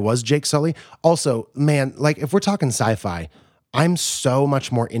bad guy was Jake Sully. Also, man, like, if we're talking sci-fi, I'm so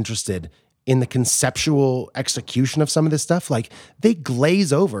much more interested in the conceptual execution of some of this stuff. Like, they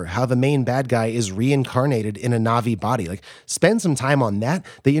glaze over how the main bad guy is reincarnated in a Na'vi body. Like, spend some time on that.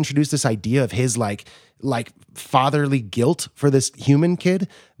 They introduce this idea of his, like fatherly guilt for this human kid.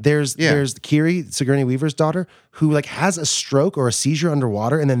 There's Kiri, Sigourney Weaver's daughter, who, like, has a stroke or a seizure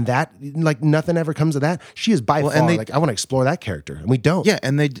underwater, and then that, like, nothing ever comes of that. She is by far, like, I want to explore that character, and we don't. Yeah,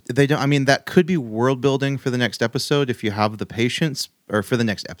 and they don't. I mean, that could be world building for the next episode if you have the patience, or for the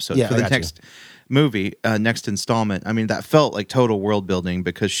next episode, for the next movie, next installment. I mean, that felt like total world building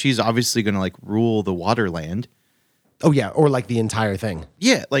because she's obviously going to, like, rule the waterland. Oh, yeah, or like the entire thing.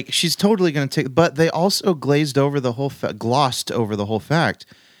 Yeah, like, she's totally going to take... But they also glossed over the whole fact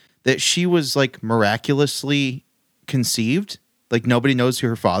that she was, like, miraculously conceived. Like, nobody knows who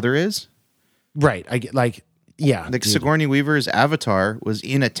her father is. Right. I get, like, yeah. Like, Sigourney Weaver's avatar was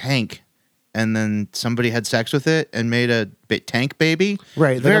in a tank and then somebody had sex with it and made a tank baby.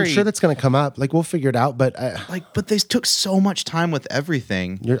 Right. Like, I'm sure that's going to come up. Like, we'll figure it out. But but they took so much time with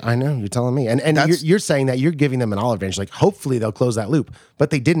everything. I know you're telling me, and you're saying that you're giving them an olive branch. Like, hopefully they'll close that loop, but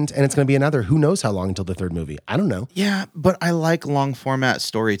they didn't, and it's going to be another. Who knows how long until the third movie? I don't know. Yeah, but I like long format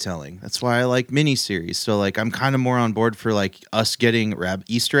storytelling. That's why I like miniseries. So like, I'm kind of more on board for like us getting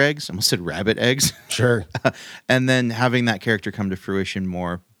Easter eggs. I almost said rabbit eggs. Sure. And then having that character come to fruition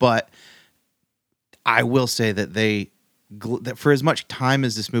more. But I will say that that for as much time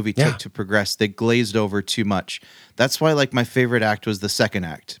as this movie took to progress, they glazed over too much. That's why like my favorite act was the second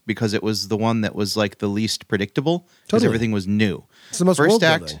act, because it was the one that was like the least predictable because everything was new. It's the most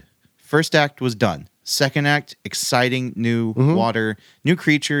First act was done. Second act, exciting new water, new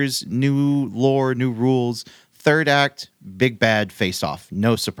creatures, new lore, new rules. Third act, big bad face off.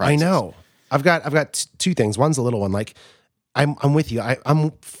 No surprises. I know. I've got two things. One's a little one. Like, I'm with you.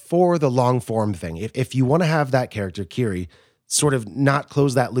 I'm for the long form thing. If you want to have that character, Kiri, sort of not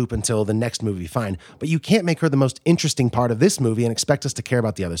close that loop until the next movie, fine. But you can't make her the most interesting part of this movie and expect us to care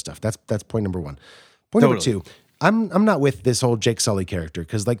about the other stuff. That's point number one. Point number two, I'm not with this whole Jake Sully character,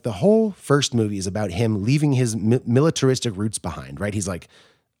 because like the whole first movie is about him leaving his militaristic roots behind, right? He's like,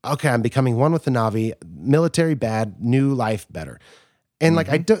 okay, I'm becoming one with the Na'vi, military bad, new life better. And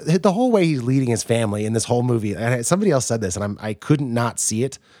like the whole way he's leading his family in this whole movie, and somebody else said this, and I couldn't not see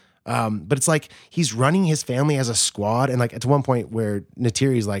it. But it's like he's running his family as a squad, and like at one point where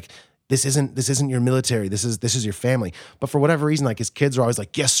Neytiri's like, "This isn't your military. This is your family." But for whatever reason, like his kids are always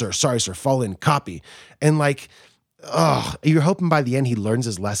like, "Yes, sir. Sorry, sir. Fall in. Copy." And like, you're hoping by the end he learns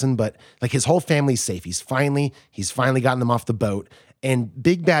his lesson. But like his whole family's safe. He's finally gotten them off the boat. And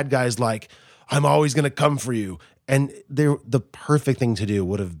big bad guy's like, "I'm always gonna come for you." And the perfect thing to do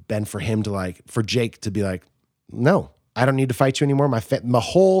would have been for him to for Jake to be like, "No, I don't need to fight you anymore. My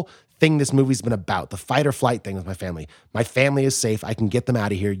whole thing this movie's been about, the fight or flight thing with my family. My family is safe. I can get them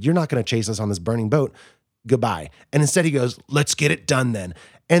out of here. You're not going to chase us on this burning boat. Goodbye." And instead he goes, "Let's get it done then."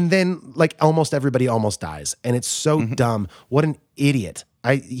 And then like almost everybody almost dies. And it's so dumb. What an idiot.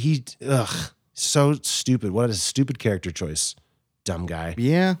 So stupid. What a stupid character choice. Dumb guy.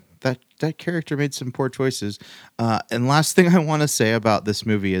 Yeah. That character made some poor choices. And last thing I want to say about this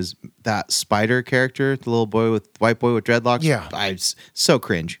movie is that Spider character, the little white boy with dreadlocks. Yeah. So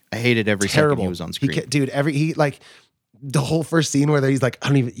cringe. I hated every second he was on screen. The whole first scene where he's like,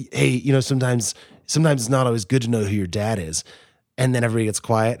 sometimes it's not always good to know who your dad is. And then everybody gets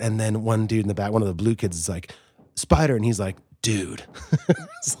quiet. And then one dude in the back, one of the blue kids is like, "Spider." And he's like, "Dude."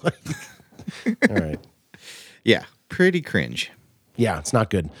 It's like, all right. Yeah. Pretty cringe. Yeah. It's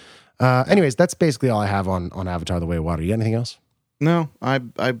not good. Anyways, that's basically all I have on Avatar: The Way of Water. You got anything else? No,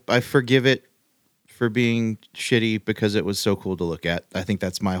 I forgive it for being shitty because it was so cool to look at. I think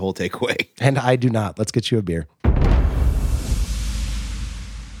that's my whole takeaway. And I do not. Let's get you a beer.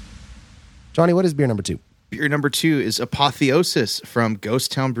 Johnny, what is beer number 2? Beer number 2 is Apotheosis from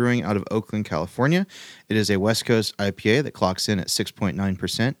Ghost Town Brewing out of Oakland, California. It is a West Coast IPA that clocks in at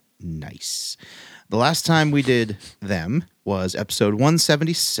 6.9%. Nice. The last time we did them was episode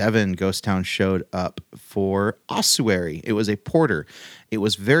 177. Ghost Town showed up for Ossuary. It was a porter. It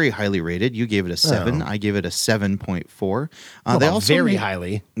was very highly rated. You gave it a 7. I gave it a 7.4. They also very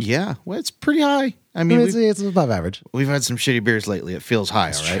highly. Yeah, well, it's pretty high. I mean, it's above average. We've had some shitty beers lately. It feels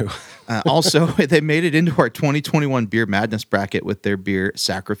high, all right? Also, they made it into our 2021 Beer Madness bracket with their beer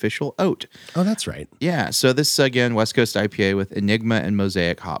Sacrificial Oat. Oh, that's right. Yeah, so this, again, West Coast IPA with Enigma and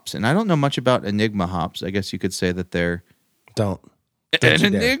Mosaic hops. And I don't know much about Enigma hops. I guess you could say that they're... Don't an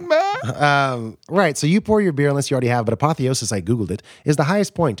enigma. Right. So you pour your beer unless you already have, but Apotheosis, I Googled it, is the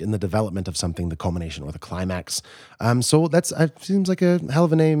highest point in the development of something, the culmination or the climax. So that's seems like a hell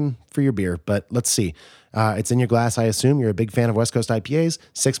of a name for your beer, but let's see. It's in your glass, I assume. You're a big fan of West Coast IPAs,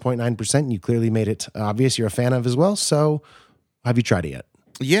 6.9%. You clearly made it obvious you're a fan of as well. So have you tried it yet?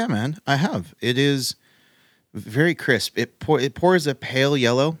 Yeah, man, I have. It is very crisp. It pours a pale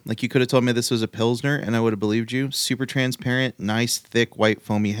yellow. Like you could have told me this was a Pilsner and I would have believed you. Super transparent, nice, thick, white,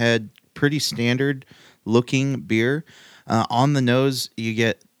 foamy head. Pretty standard looking beer. On the nose, you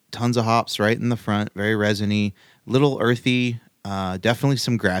get tons of hops right in the front. Very resiny, little earthy. Definitely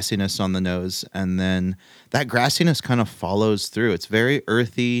some grassiness on the nose. And then that grassiness kind of follows through. It's very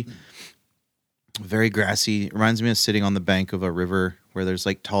earthy, very grassy. It reminds me of sitting on the bank of a river where there's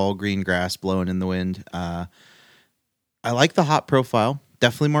like tall green grass blowing in the wind. I like the hop profile.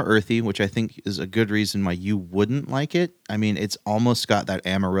 Definitely more earthy, which I think is a good reason why you wouldn't like it. I mean, it's almost got that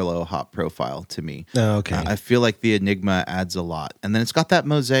Amarillo hop profile to me. Oh, okay. I feel like the Enigma adds a lot. And then it's got that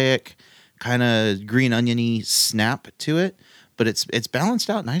Mosaic kind of green oniony snap to it. but it's balanced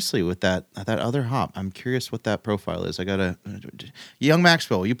out nicely with that other hop. I'm curious what that profile is. I gotta, Young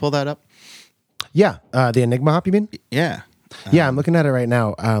Maxwell, will you pull that up? Yeah, the Enigma hop, you mean? Yeah. Yeah, I'm looking at it right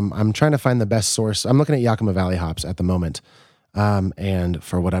now. I'm trying to find the best source. I'm looking at Yakima Valley hops at the moment. And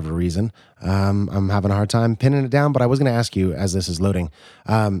for whatever reason, I'm having a hard time pinning it down, but I was going to ask you as this is loading,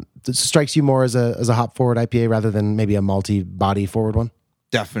 this strikes you more as a hop forward IPA rather than maybe a multi-body forward one?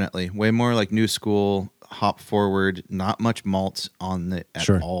 Definitely. Way more like new school, hop forward, not much malt on it at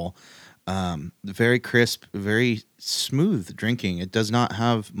all. Very crisp, very smooth drinking. It does not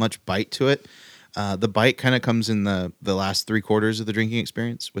have much bite to it. The bite kind of comes in the last 3/4 of the drinking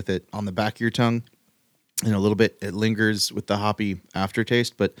experience with it on the back of your tongue. And a little bit, it lingers with the hoppy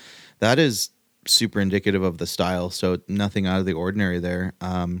aftertaste, but that is super indicative of the style. So nothing out of the ordinary there.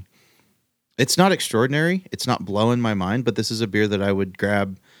 It's not extraordinary. It's not blowing my mind, but this is a beer that I would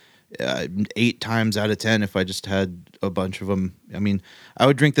grab 8 times out of 10 if I just had a bunch of them. I mean, I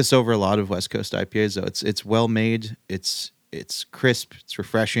would drink this over a lot of West Coast IPAs, though. It's well made. It's crisp. It's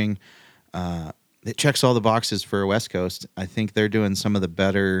refreshing. It checks all the boxes for a West Coast. I think they're doing some of the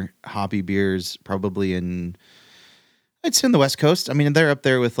better hoppy beers probably it's in the West Coast. I mean, they're up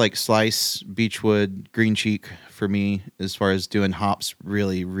there with like Slice, Beechwood, Green Cheek for me as far as doing hops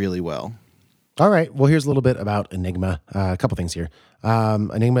really, really well. All right. Well, here's a little bit about Enigma. A couple things here.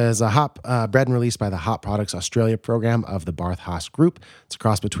 Enigma is a hop bred and released by the Hop Products Australia program of the Barth Haas Group. It's a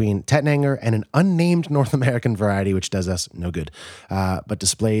cross between Tettnanger and an unnamed North American variety, which does us no good, but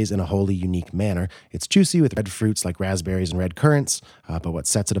displays in a wholly unique manner. It's juicy with red fruits like raspberries and red currants, but what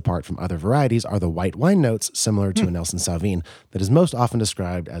sets it apart from other varieties are the white wine notes, similar to a Nelson Sauvignon, that is most often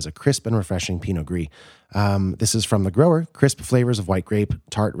described as a crisp and refreshing Pinot Gris. This is from the grower, crisp flavors of white grape,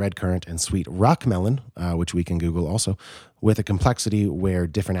 tart red currant, and sweet rock melon, which we can Google also, with a complexity where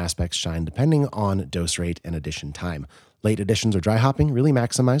different aspects shine depending on dose rate and addition time. Late additions or dry hopping really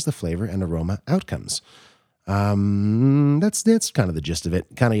maximize the flavor and aroma outcomes. That's kind of the gist of it.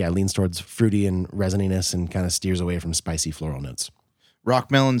 Kind of, leans towards fruity and resininess and kind of steers away from spicy floral notes.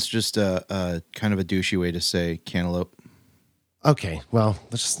 Rock melon's just a kind of a douchey way to say cantaloupe. Okay, well,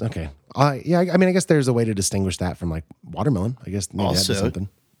 that's just, okay. I mean, I guess there's a way to distinguish that from like watermelon. I guess maybe Also, that does something.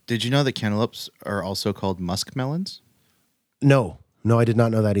 Did you know that cantaloupes are also called musk melons? No, I did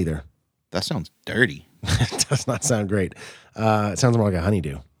not know that either. That sounds dirty. It does not sound great. It sounds more like a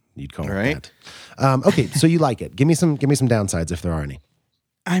honeydew. You'd call it that. Okay, so you like it. Give me some downsides if there are any.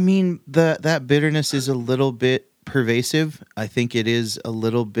 I mean, that bitterness is a little bit pervasive. I think it is a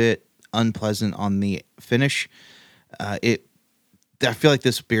little bit unpleasant on the finish. I feel like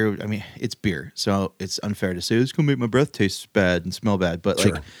this beer, I mean, it's beer, so it's unfair to say it's going to make my breath taste bad and smell bad. But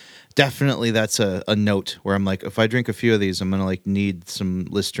sure. Like, definitely that's a note where I'm like, if I drink a few of these, I'm going to like need some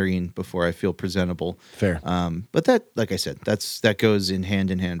Listerine before I feel presentable. Fair. But that, like I said, that goes in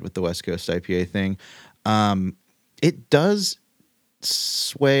hand with the West Coast IPA thing. It does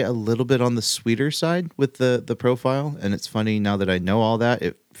sway a little bit on the sweeter side with the profile, and it's funny now that I know all that,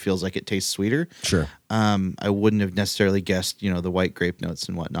 it feels like it tastes sweeter. Sure. I wouldn't have necessarily guessed, the white grape notes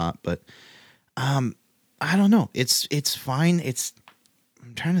and whatnot, but I don't know. It's fine.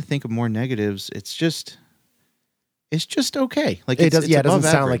 I'm trying to think of more negatives. It's just okay. Like it does. It doesn't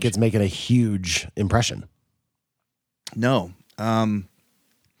sound average. like it's making a huge impression. No.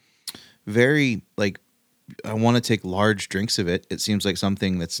 Very like. I want to take large drinks of it. It seems like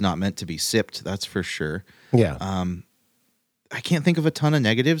something that's not meant to be sipped. That's for sure. Yeah. I can't think of a ton of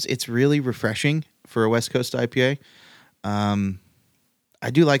negatives. It's really refreshing for a West Coast IPA. I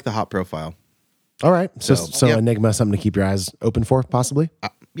do like the hop profile. All right. So yeah. Enigma, something to keep your eyes open for, possibly?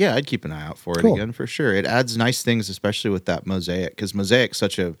 Yeah, I'd keep an eye out for it Cool. again, for sure. It adds nice things, especially with that Mosaic, because Mosaic's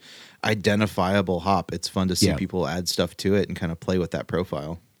such a identifiable hop. It's fun to see people add stuff to it and kind of play with that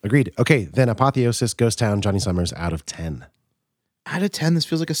profile. Agreed. Okay, then Apotheosis, Ghost Town, Johnny Summers, out of 10. Out of 10, this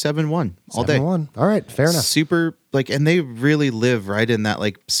feels like a 7-1 all day. 7-1. All right, fair enough. Super, and they really live right in that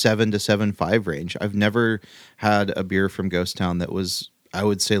 7 to 7.5 range. I've never had a beer from Ghost Town that was, I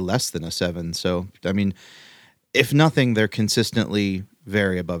would say, less than a 7. So, I mean, if nothing, they're consistently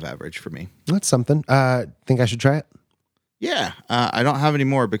very above average for me. That's something. Think I should try it? Yeah, I don't have any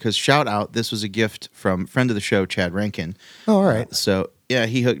more because shout out, this was a gift from friend of the show, Chad Rankin. Oh, all right. So yeah,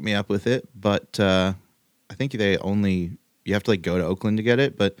 he hooked me up with it, but I think you have to go to Oakland to get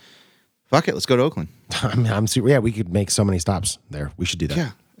it, but fuck it, let's go to Oakland. I'm super. Yeah, we could make so many stops there. We should do that.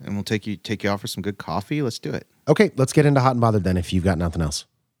 Yeah, and we'll take you out for some good coffee. Let's do it. Okay, let's get into Hot and Bothered then if you've got nothing else.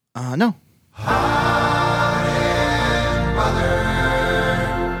 No.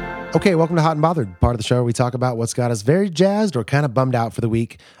 Okay, welcome to Hot and Bothered, part of the show where we talk about what's got us very jazzed or kind of bummed out for the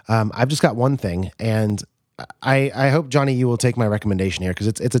week. I've just got one thing, and I hope, Johnny, you will take my recommendation here because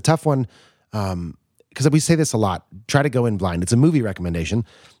it's a tough one. Because we say this a lot. Try to go in blind. It's a movie recommendation.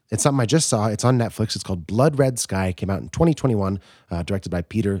 It's something I just saw. It's on Netflix. It's called Blood Red Sky. It came out in 2021, directed by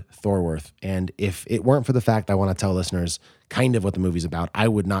Peter Thorwarth. And if it weren't for the fact I want to tell listeners kind of what the movie's about, I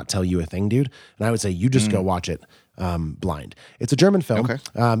would not tell you a thing, dude. And I would say you just go watch it blind. It's a German film. Okay.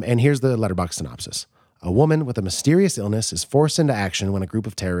 And here's the Letterboxd synopsis. A woman with a mysterious illness is forced into action when a group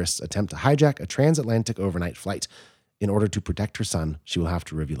of terrorists attempt to hijack a transatlantic overnight flight. In order to protect her son, she will have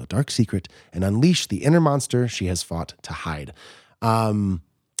to reveal a dark secret and unleash the inner monster she has fought to hide.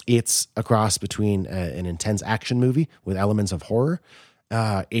 It's a cross between an intense action movie with elements of horror.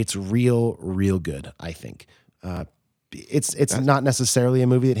 It's real good, I think. It's not necessarily a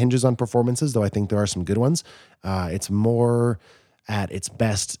movie that hinges on performances, though I think there are some good ones. It's more at its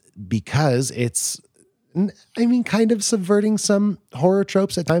best because it's, kind of subverting some horror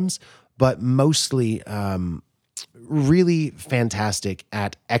tropes at times, but mostly really fantastic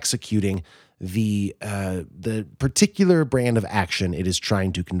at executing the particular brand of action it is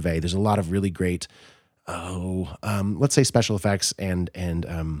trying to convey. There's a lot of really great, let's say special effects and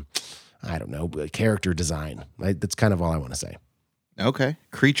I don't know, character design. That's kind of all I want to say. Okay.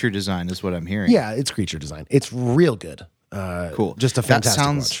 Creature design is what I'm hearing. Yeah, it's creature design. It's real good. Cool. Just a fantastic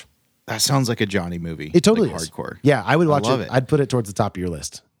watch. That sounds like a Johnny movie. It totally like is. Hardcore. Yeah, I would watch love it. I'd put it towards the top of your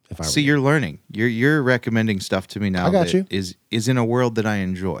list if I were. See, you're learning. You're recommending stuff to me now I got that you. is in a world that I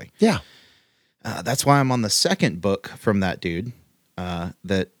enjoy. Yeah. That's why I'm on the second book from that dude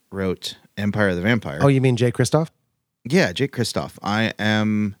that wrote Empire of the Vampire. Oh, you mean Jay Kristoff? Yeah, Jake Kristoff.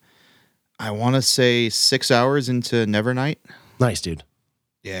 I want to say 6 hours into Nevernight. Nice, dude.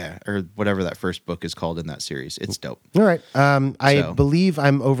 Yeah, or whatever that first book is called in that series. It's dope. All right. I believe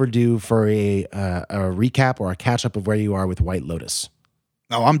I'm overdue for a recap or a catch up of where you are with White Lotus.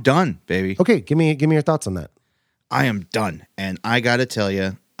 Oh, I'm done, baby. Okay, give me your thoughts on that. I am done, and I got to tell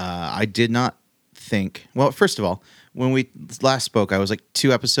you, I did not think. Well, first of all, when we last spoke, I was like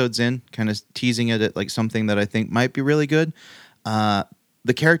 2 episodes in, kind of teasing it at like something that I think might be really good.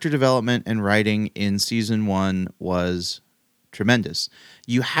 The character development and writing in season 1 was tremendous.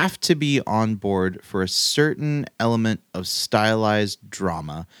 You have to be on board for a certain element of stylized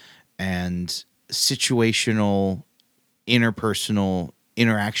drama and situational, interpersonal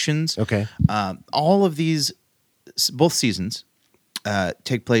interactions. Okay. All of these, both seasons,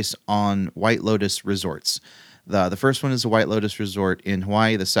 take place on White Lotus resorts. The first one is a White Lotus resort in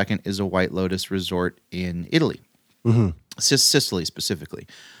Hawaii. The second is a White Lotus resort in Italy. Mm-hmm. Sicily specifically.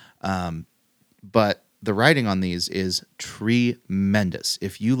 But the writing on these is tremendous.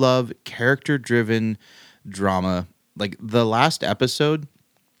 If you love character-driven drama, like the last episode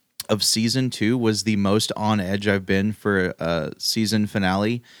of season 2 was the most on edge I've been for a season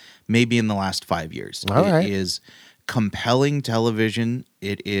finale, maybe in the last 5 years. All right. It is compelling television.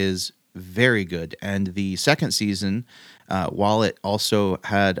 It is very good. And the second season, while it also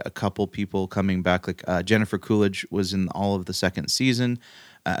had a couple people coming back, like Jennifer Coolidge was in all of the second season,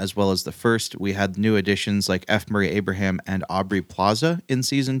 as well as the first. We had new additions like F. Murray Abraham and Aubrey Plaza in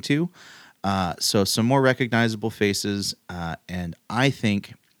season 2. So some more recognizable faces. And I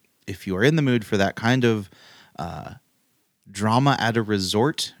think if you are in the mood for that kind of drama at a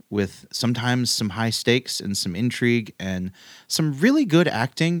resort with sometimes some high stakes and some intrigue and some really good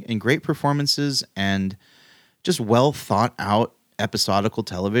acting and great performances and just well thought out episodical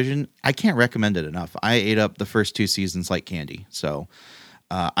television, I can't recommend it enough. I ate up the first 2 seasons like candy. So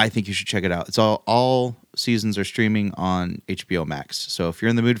I think you should check it out. It's all seasons are streaming on HBO Max. So if you're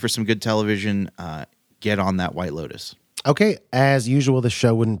in the mood for some good television, get on that White Lotus. Okay, as usual, the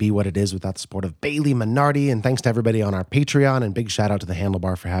show wouldn't be what it is without the support of Bailey Minardi, and thanks to everybody on our Patreon, and big shout out to the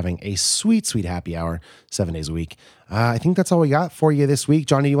Handlebar for having a sweet, sweet happy hour 7 days a week. I think that's all we got for you this week.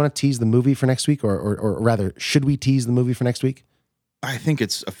 Johnny, you want to tease the movie for next week, or rather, should we tease the movie for next week? I think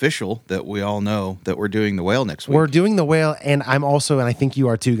it's official that we all know that we're doing The Whale next week. We're doing The Whale, and I'm also, and I think you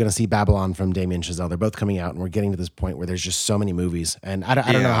are too, going to see Babylon from Damien Chazelle. They're both coming out, and we're getting to this point where there's just so many movies, and I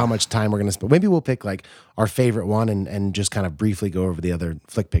don't know how much time we're going to spend. Maybe we'll pick like our favorite one and just kind of briefly go over the other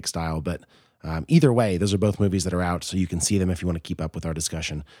flick pick style, but either way, those are both movies that are out, so you can see them if you want to keep up with our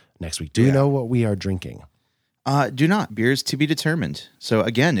discussion next week. Do you know what we are drinking? Do not. Beers to be determined. So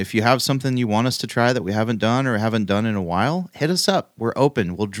again, if you have something you want us to try that we haven't done or haven't done in a while, hit us up. We're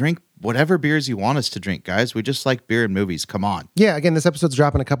open. We'll drink whatever beers you want us to drink, guys. We just like beer and movies. Come on. Yeah, again, this episode's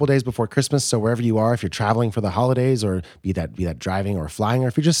dropping a couple days before Christmas, so wherever you are, if you're traveling for the holidays, or be that driving or flying, or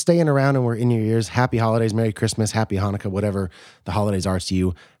if you're just staying around and we're in your ears, happy holidays, Merry Christmas, Happy Hanukkah, whatever the holidays are to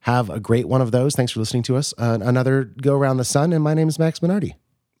you. Have a great one of those. Thanks for listening to us. Another Go Around the Sun, and my name is Max Minardi.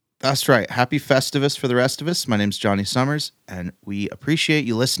 That's right. Happy Festivus for the rest of us. My name's Johnny Summers, and we appreciate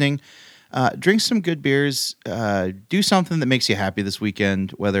you listening. Drink some good beers. Do something that makes you happy this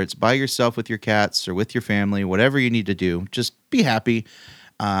weekend, whether it's by yourself with your cats or with your family, whatever you need to do. Just be happy.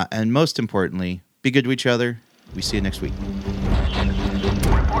 And most importantly, be good to each other. We see you next week.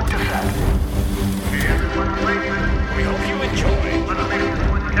 Report to set. Everyone ready? We hope you enjoy. Elevator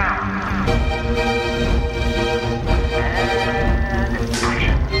going down. And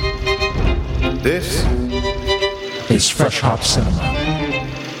action. This is Fresh Hop Cinema.